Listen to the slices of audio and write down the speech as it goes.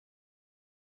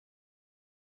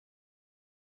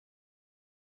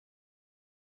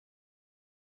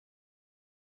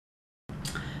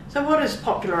So what is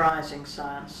popularising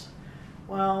science?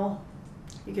 Well,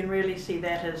 you can really see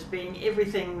that as being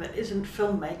everything that isn't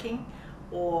filmmaking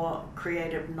or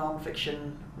creative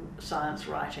non-fiction science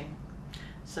writing,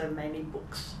 so mainly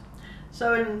books.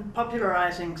 So in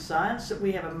popularising science,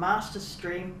 we have a master's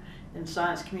stream in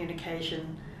science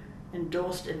communication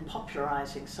endorsed in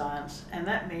popularising science, and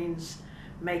that means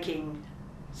making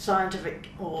scientific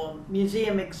or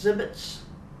museum exhibits,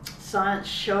 science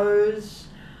shows,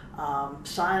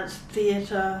 science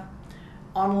theatre,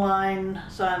 online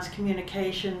science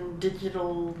communication,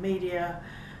 digital media,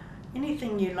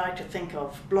 anything you like to think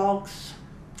of, blogs,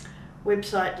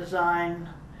 website design,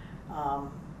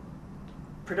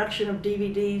 production of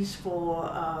DVDs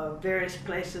for various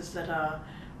places that are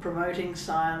promoting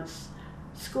science,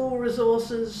 school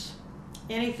resources,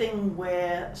 anything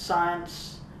where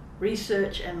science,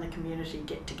 research and the community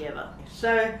get together.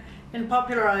 So in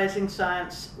popularising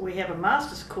science we have a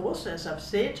master's course, as I've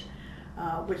said,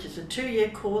 which is a 2-year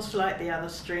course like the other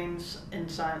streams in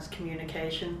science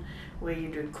communication, where you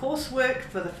do coursework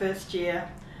for the first year,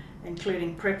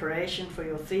 including preparation for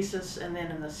your thesis, and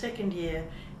then in the second year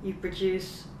you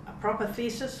produce a proper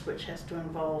thesis which has to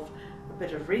involve a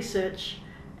bit of research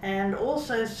and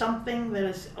also something that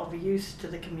is of use to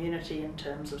the community in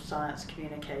terms of science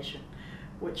communication,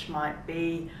 which might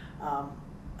be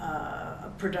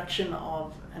a production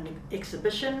of an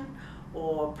exhibition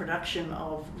or production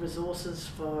of resources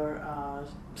for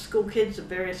school kids of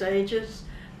various ages,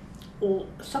 or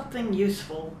something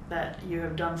useful that you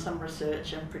have done some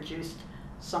research and produced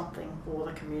something for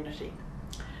the community.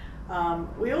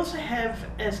 We also have,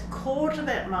 as core to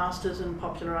that Masters in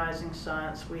Popularising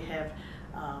Science, we have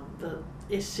the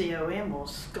SCOM or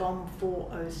SCOM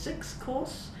 406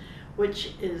 course,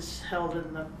 which is held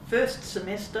in the first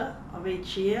semester of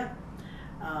each year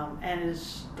and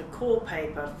is the core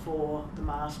paper for the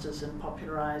Masters in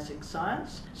Popularising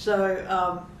Science.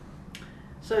 So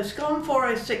SCOM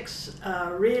 406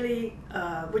 really,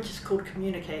 which is called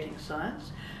Communicating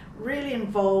Science, really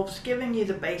involves giving you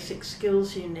the basic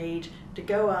skills you need to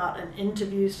go out and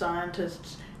interview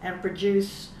scientists and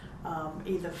produce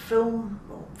either film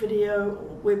or video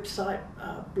or website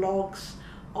blogs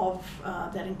of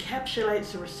that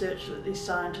encapsulates the research that these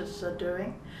scientists are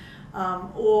doing,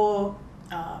 or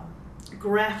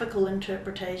graphical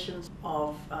interpretations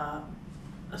of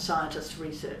a scientist's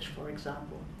research, for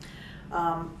example.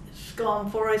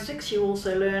 SCOM 406, you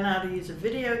also learn how to use a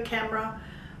video camera,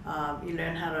 you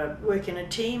learn how to work in a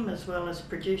team as well as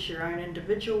produce your own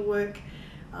individual work.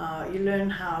 You learn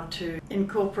how to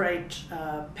incorporate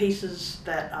pieces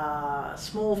that are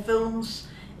small films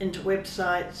into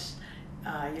websites.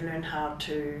 You learn how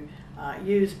to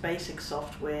use basic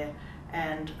software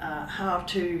and how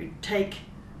to take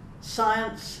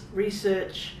science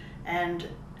research and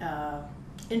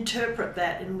interpret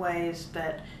that in ways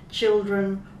that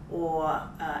children or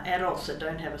adults that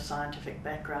don't have a scientific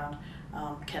background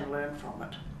can learn from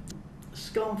it.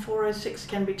 SCOM 406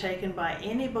 can be taken by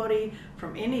anybody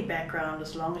from any background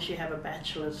as long as you have a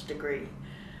bachelor's degree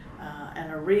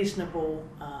and a reasonable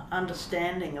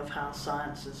understanding of how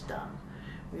science is done.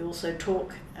 We also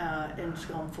talk in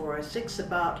SCOM 406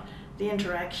 about the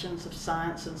interactions of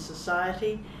science and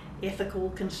society, ethical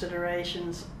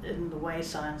considerations in the way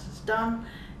science is done,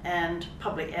 and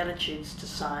public attitudes to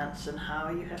science and how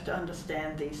you have to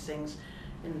understand these things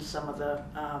in some of the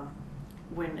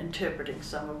when interpreting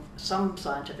some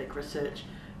scientific research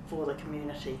for the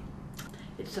community.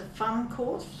 It's a fun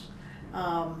course.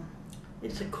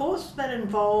 It's a course that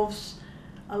involves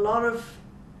a lot of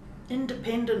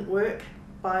independent work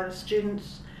by the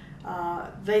students.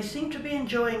 They seem to be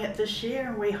enjoying it this year,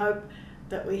 and we hope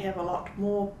that we have a lot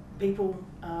more people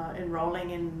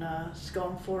enrolling in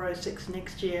SCOM 406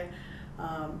 next year.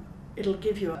 It'll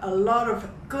give you a lot of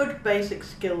good basic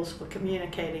skills for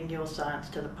communicating your science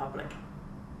to the public.